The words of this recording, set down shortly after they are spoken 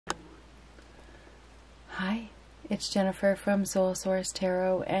It's Jennifer from Soul Source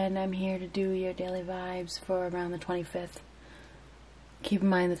Tarot, and I'm here to do your daily vibes for around the 25th. Keep in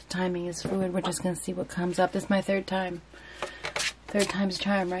mind that the timing is fluid. We're just going to see what comes up. This is my third time. Third time's a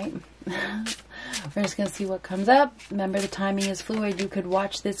charm, right? We're just going to see what comes up. Remember, the timing is fluid. You could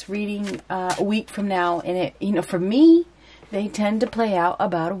watch this reading a week from now, and it, you know, for me, they tend to play out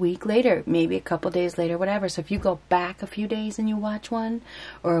about a week later, maybe a couple days later, whatever. So if you go back a few days and you watch one,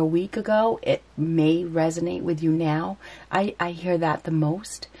 or a week ago, it may resonate with you now. I hear that the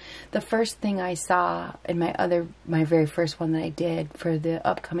most. The first thing I saw in my very first one that I did for the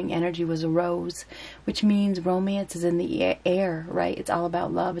upcoming energy was a rose, which means romance is in the air, right? It's all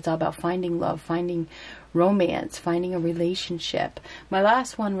about love. It's all about finding love, finding romance, finding a relationship. My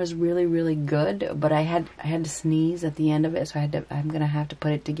last one was really, really good, but I had to sneeze at the end of it, so I'm gonna have to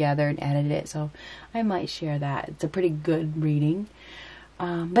put it together and edit it. So I might share that. It's a pretty good reading.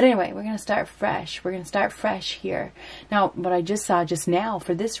 But anyway, we're gonna start fresh. We're gonna start fresh here. Now, what I just saw just now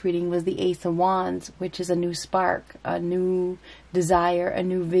for this reading was the Ace of Wands, which is a new spark, a new desire, a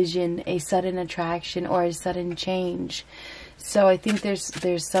new vision, a sudden attraction, or a sudden change. So I think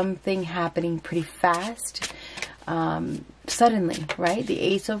there's something happening pretty fast, suddenly, right? The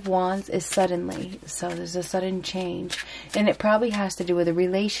Ace of Wands is suddenly. So there's a sudden change. And it probably has to do with a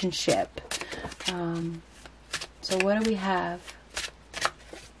relationship. So what do we have?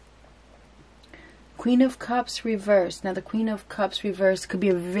 Queen of Cups reversed. Now the Queen of Cups reversed could be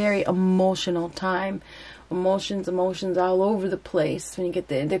a very emotional time. Emotions all over the place. When you get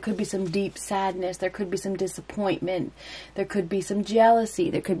there could be some deep sadness. There could be some disappointment. There could be some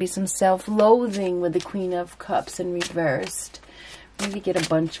jealousy. There could be some self-loathing with the Queen of Cups in reversed. Maybe get a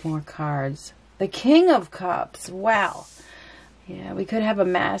bunch more cards. The King of Cups. Wow. Yeah, we could have a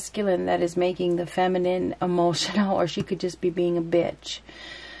masculine that is making the feminine emotional, or she could just be being a bitch.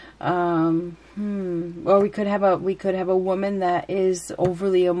 Or we could have a woman that is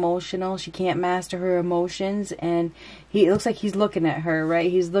overly emotional. She can't master her emotions, and it looks like he's looking at her,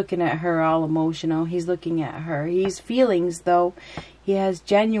 right? He's looking at her all emotional. He's looking at her. He's feelings, though. He has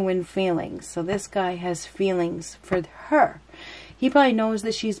genuine feelings. So this guy has feelings for her. He probably knows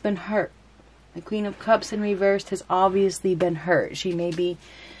that she's been hurt. The Queen of Cups in reversed has obviously been hurt. She may be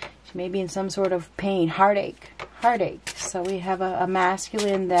in some sort of pain, heartache. So we have a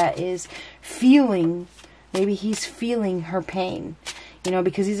masculine that is feeling, maybe he's feeling her pain, you know,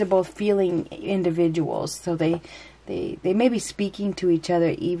 because these are both feeling individuals. So they may be speaking to each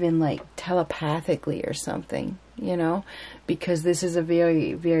other even like telepathically or something, you know, because this is a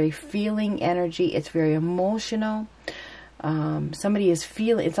very, very feeling energy. It's very emotional. Somebody is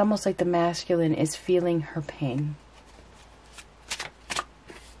feeling, it's almost like the masculine is feeling her pain.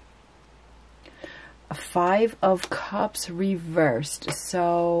 A Five of Cups reversed.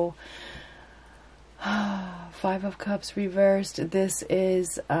 So, Five of Cups reversed. This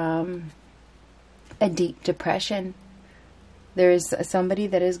is a deep depression. There is somebody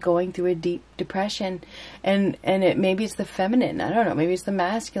that is going through a deep depression, and maybe it's the feminine. I don't know. Maybe it's the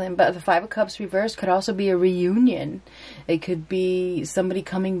masculine. But the Five of Cups reversed could also be a reunion. It could be somebody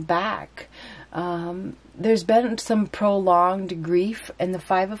coming back. There's been some prolonged grief, and the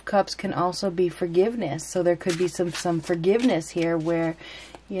Five of Cups can also be forgiveness. So there could be some forgiveness here where,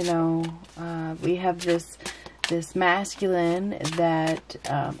 you know, we have this masculine that,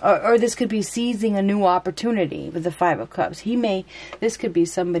 or this could be seizing a new opportunity with the Five of Cups. This could be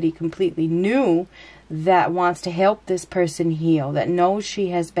somebody completely new that wants to help this person heal, that knows she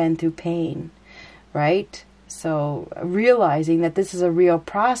has been through pain, right? So realizing that this is a real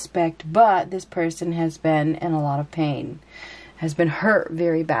prospect, but this person has been in a lot of pain, has been hurt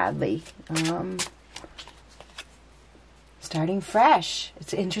very badly. Starting fresh.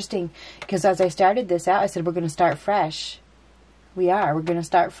 It's interesting because as I started this out, I said we're going to start fresh. We are. We're going to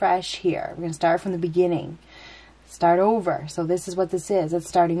start fresh here. We're going to start from the beginning. Start over. So this is what this is. It's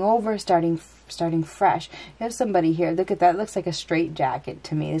starting over, starting fresh. You have somebody here. Look at that. It looks like a straitjacket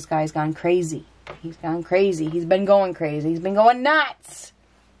to me. This guy's gone crazy. He's gone crazy. He's been going crazy. He's been going nuts.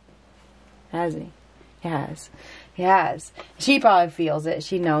 Has he? He has. He has. She probably feels it.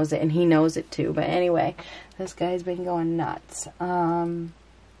 She knows it, and he knows it too. But anyway, this guy's been going nuts.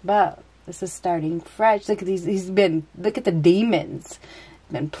 But this is starting fresh. Look at these. Look at the demons.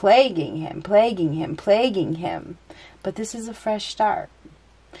 Been plaguing him, plaguing him, plaguing him. But this is a fresh start.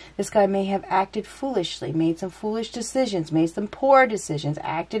 This guy may have acted foolishly, made some foolish decisions, made some poor decisions,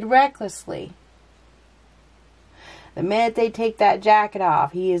 acted recklessly. The minute they take that jacket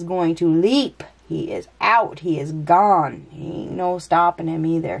off, he is going to leap. He is out. He is gone. He ain't no stopping him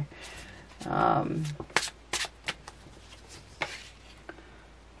either.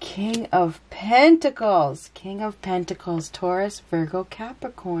 King of Pentacles. King of Pentacles, Taurus, Virgo,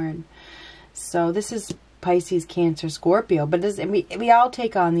 Capricorn. So this is Pisces, Cancer, Scorpio. But this, we all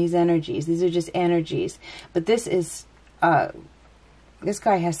take on these energies. These are just energies. But this is, this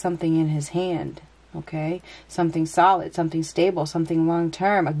guy has something in his hand. Okay? Something solid, something stable, something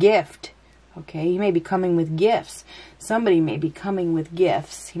long-term. A gift. Okay? He may be coming with gifts. Somebody may be coming with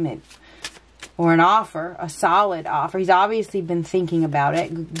gifts. He may... Or an offer, a solid offer. He's obviously been thinking about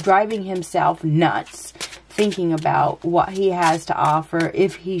it, driving himself nuts, thinking about what he has to offer,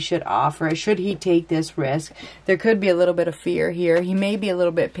 if he should offer it, should he take this risk. There could be a little bit of fear here. He may be a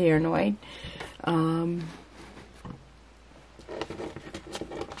little bit paranoid.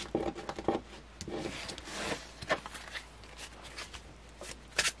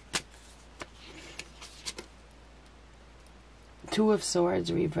 Two of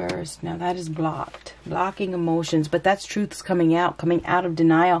Swords reversed. Now that is blocked. Blocking emotions. But that's truths coming out of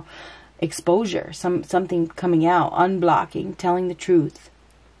denial. Exposure. Something coming out. Unblocking. Telling the truth.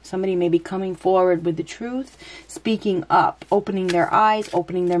 Somebody may be coming forward with the truth. Speaking up. Opening their eyes.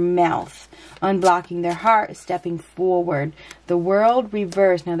 Opening their mouth. Unblocking their heart. Stepping forward. The World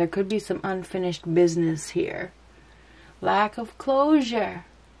reversed. Now there could be some unfinished business here. Lack of closure.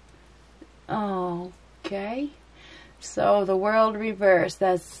 Okay. So the World reversed,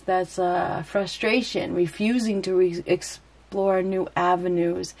 that's frustration, refusing to explore new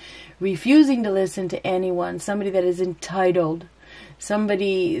avenues, refusing to listen to anyone, somebody that is entitled,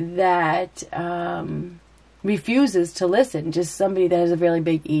 somebody that refuses to listen, just somebody that has a really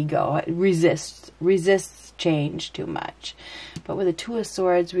big ego, resists change too much. But with the Two of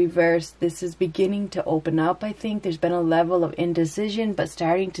Swords reversed, this is beginning to open up, I think. There's been a level of indecision, but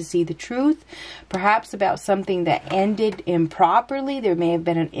starting to see the truth. Perhaps about something that ended improperly. There may have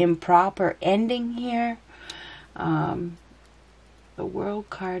been an improper ending here. The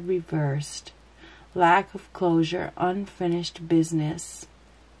World card reversed. Lack of closure, unfinished business.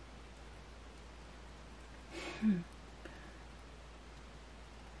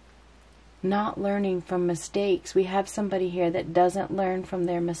 Not learning from mistakes. We have somebody here that doesn't learn from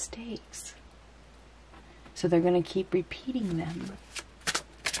their mistakes. So they're going to keep repeating them.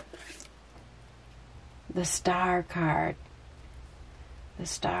 The Star card. The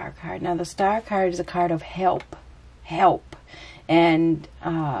Star card. Now the Star card is a card of help. Help. And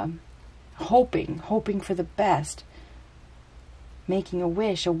hoping for the best. Making a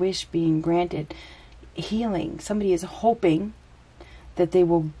wish being granted. Healing. Somebody is hoping that they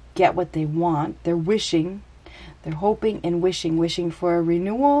will get what they want. They're wishing. They're hoping and wishing. Wishing for a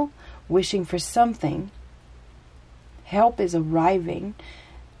renewal. Wishing for something. Help is arriving.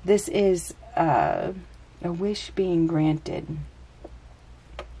 This is a wish being granted.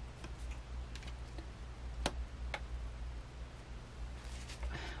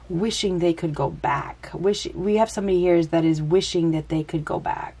 Wishing they could go back. We have somebody here that is wishing that they could go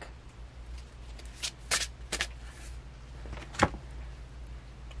back.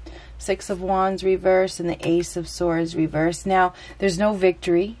 Six of Wands reversed and the Ace of Swords reversed. Now, there's no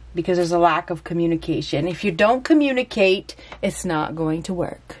victory because there's a lack of communication. If you don't communicate, it's not going to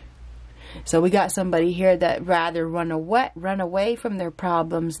work. So we got somebody here that rather run away from their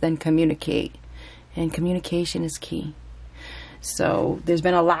problems than communicate. And communication is key. So there's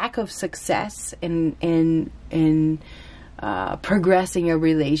been a lack of success in progressing a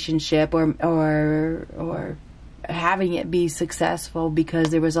relationship or having it be successful because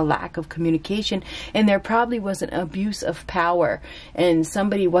there was a lack of communication, and there probably was an abuse of power, and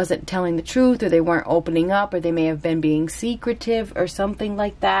somebody wasn't telling the truth, or they weren't opening up, or they may have been being secretive or something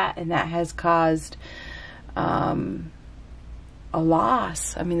like that, and that has caused a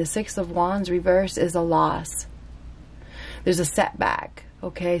loss. I mean, the Six of Wands reverse is a loss. There's a setback.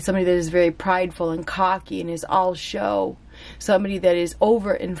 Okay, somebody that is very prideful and cocky and is all show. Somebody that is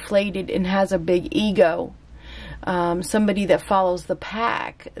overinflated and has a big ego. Somebody that follows the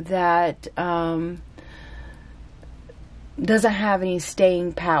pack, that doesn't have any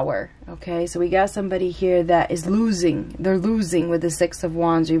staying power. Okay, so we got somebody here that is losing. They're losing with the Six of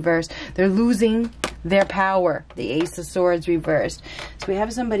Wands reversed. They're losing their power. The Ace of Swords reversed. So we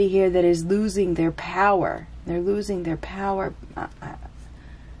have somebody here that is losing their power. They're losing their power.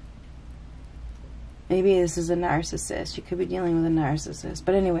 Maybe this is a narcissist. You could be dealing with a narcissist.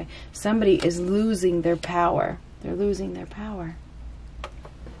 But anyway, somebody is losing their power. They're losing their power.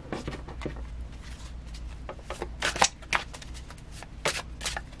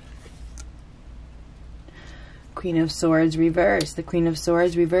 Queen of Swords reversed. The Queen of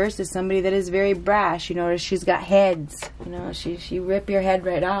Swords reversed is somebody that is very brash. You notice she's got heads. You know, she rip your head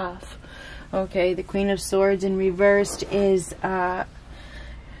right off. Okay, the Queen of Swords in reversed is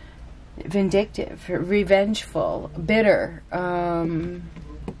vindictive, revengeful, bitter. Hold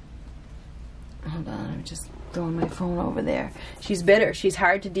on, I'm just throwing my phone over there. She's bitter. She's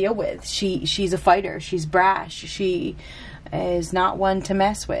hard to deal with. She's a fighter. She's brash. She is not one to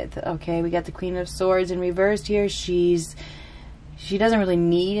mess with. Okay, we got the Queen of Swords in reversed here. She doesn't really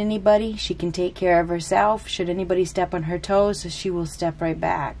need anybody. She can take care of herself. Should anybody step on her toes, she will step right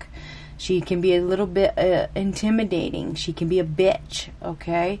back. She can be a little bit intimidating. She can be a bitch,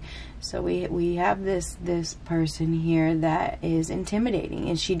 okay? So we have this person here that is intimidating,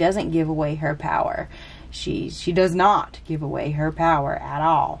 and she doesn't give away her power. She does not give away her power at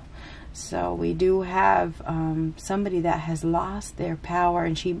all. So we do have somebody that has lost their power,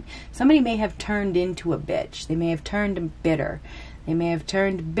 and somebody may have turned into a bitch. They may have turned bitter. They may have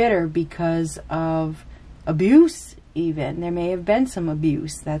turned bitter because of abuse, even. There may have been some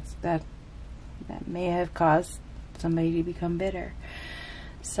abuse that may have caused somebody to become bitter.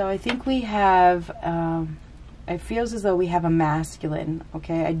 So I think we have, it feels as though we have a masculine,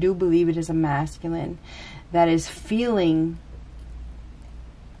 okay? I do believe it is a masculine that is feeling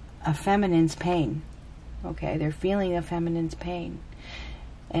a feminine's pain, okay? They're feeling a feminine's pain.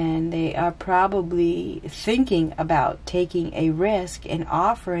 And they are probably thinking about taking a risk and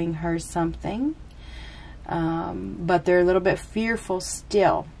offering her something, but they're a little bit fearful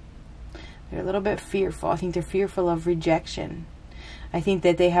still. They're a little bit fearful. I think they're fearful of rejection. I think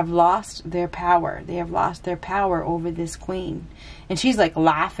that they have lost their power. They have lost their power over this queen. And she's like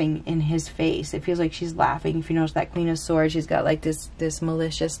laughing in his face. It feels like she's laughing. If you notice that Queen of Swords, she's got like this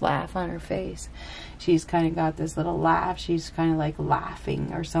malicious laugh on her face. She's kind of got this little laugh. She's kind of like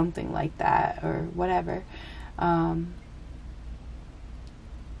laughing or something like that, or whatever.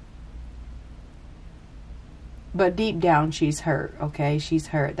 But deep down, she's hurt, okay? She's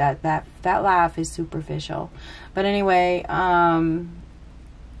hurt. That laugh is superficial. But anyway, now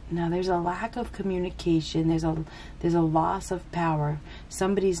there's a lack of communication. There's a loss of power.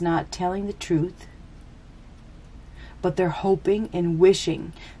 Somebody's not telling the truth, but they're hoping and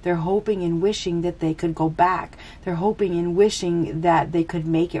wishing. They're hoping and wishing that they could go back. They're hoping and wishing that they could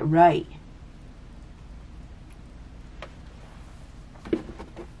make it right.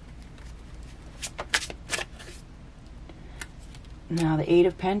 Now, the Eight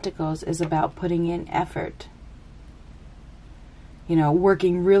of Pentacles is about putting in effort. You know,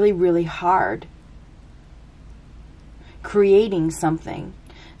 working really, really hard. Creating something.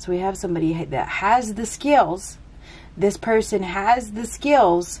 So we have somebody that has the skills. This person has the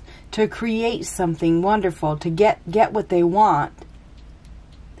skills to create something wonderful, to get what they want.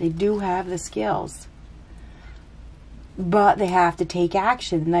 They do have the skills. But they have to take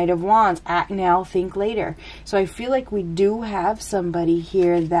action. Knight of Wands, act now, think later. So I feel like we do have somebody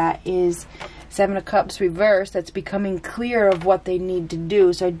here that is Seven of Cups reversed, that's becoming clear of what they need to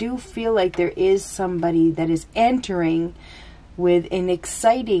do. So I do feel like there is somebody that is entering with an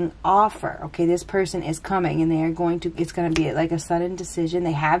exciting offer. Okay, this person is coming, and they are going to, it's going to be like a sudden decision.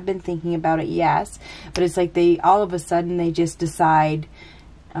 They have been thinking about it, yes, but it's like they, all of a sudden, they just decide,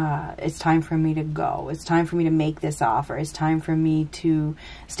 it's time for me to go. It's time for me to make this offer. It's time for me to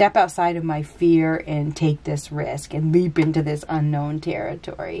step outside of my fear and take this risk and leap into this unknown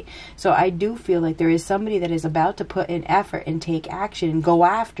territory. So I do feel like there is somebody that is about to put in effort and take action and go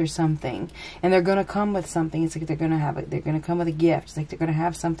after something, and they're going to come with something. It's like they're going to have they're going to come with a gift. It's like they're going to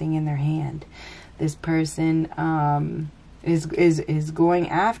have something in their hand. This person is going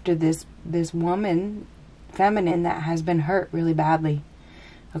after this woman, feminine, that has been hurt really badly.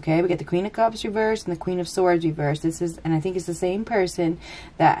 Okay, we get the Queen of Cups reversed and the Queen of Swords reversed. This is, and I think it's the same person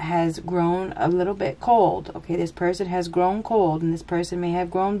that has grown a little bit cold. Okay, this person has grown cold, and this person may have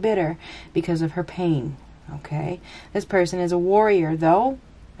grown bitter because of her pain. Okay, this person is a warrior, though.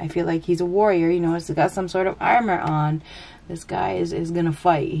 I feel like he's a warrior. You know, he's got some sort of armor on. This guy is going to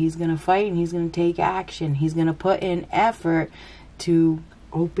fight. He's going to fight, and he's going to take action. He's going to put in effort to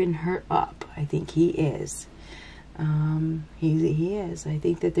open her up. I think he is. He is. I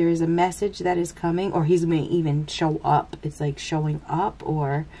think that there is a message that is coming, or he's going to even show up. It's like showing up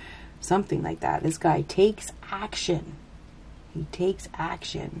or something like that. This guy takes action. He takes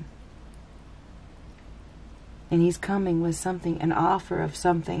action. And he's coming with something, an offer of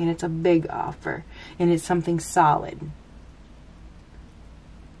something, and it's a big offer, and it's something solid.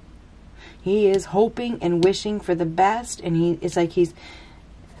 He is hoping and wishing for the best, and it's like he's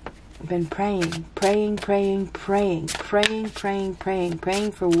been praying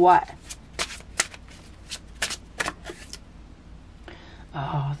for what?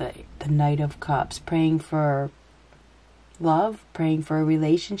 Oh, the Knight of Cups. Praying for love, praying for a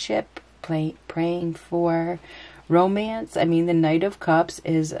relationship, praying for Romance, I mean, the Knight of Cups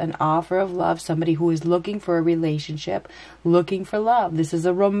is an offer of love. Somebody who is looking for a relationship, looking for love. This is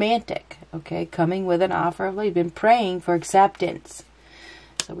a romantic, okay, coming with an offer of love. You've been praying for acceptance.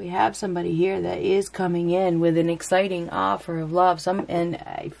 So we have somebody here that is coming in with an exciting offer of love. And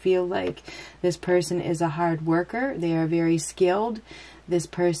I feel like this person is a hard worker. They are very skilled. This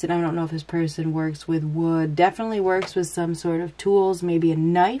person, I don't know if this person works with wood. Definitely works with some sort of tools, maybe a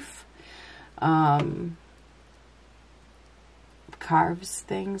knife. Carves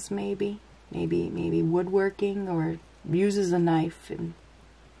things, maybe woodworking, or uses a knife. And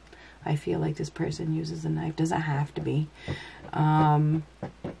I feel like this person uses a knife. Doesn't have to be.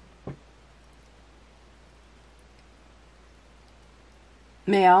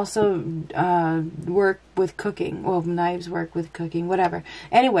 May also work with cooking. Well, knives work with cooking, whatever.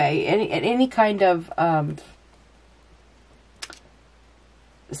 Anyway, any kind of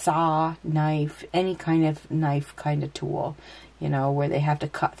saw, knife, any kind of knife kind of tool, you know, where they have to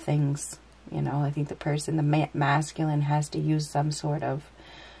cut things. You know, I think the person, the masculine, has to use some sort of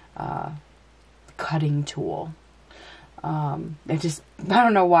cutting tool. I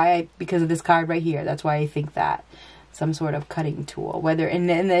don't know why, because of this card right here, that's why I think that. Some sort of cutting tool. Whether, and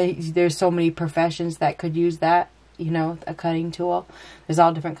there's so many professions that could use that, you know, a cutting tool. There's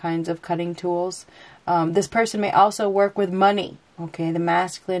all different kinds of cutting tools. This person may also work with money. Okay, the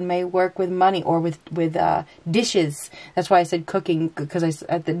masculine may work with money, or with dishes. That's why I said cooking, because I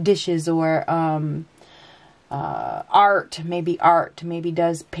said the dishes, or art, maybe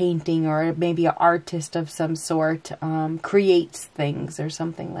does painting, or maybe an artist of some sort, creates things or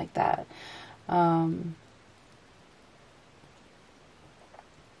something like that.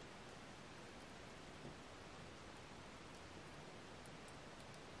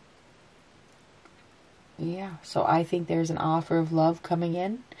 Yeah, so I think there's an offer of love coming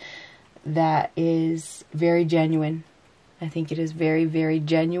in that is very genuine. I think it is very, very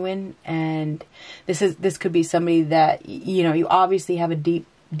genuine, and this could be somebody that, you know, you obviously have a deep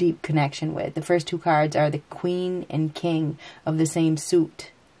connection with. The first two cards are the Queen and King of the same suit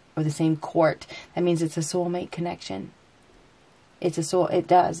or the same court. That means it's a soulmate connection. It means it's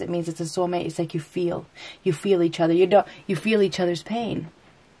a soulmate. It's like you feel each other. You feel each other's pain.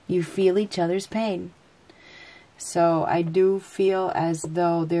 You feel each other's pain. So I do feel as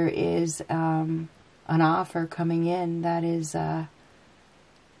though there is an offer coming in that is,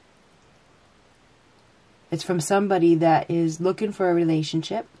 it's from somebody that is looking for a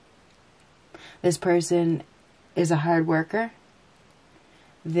relationship. This person is a hard worker.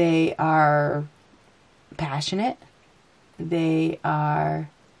 They are passionate. They are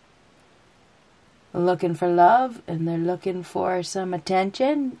looking for love, and they're looking for some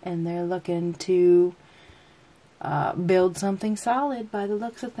attention, and they're looking to build something solid by the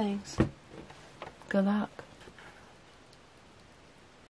looks of things. Good luck.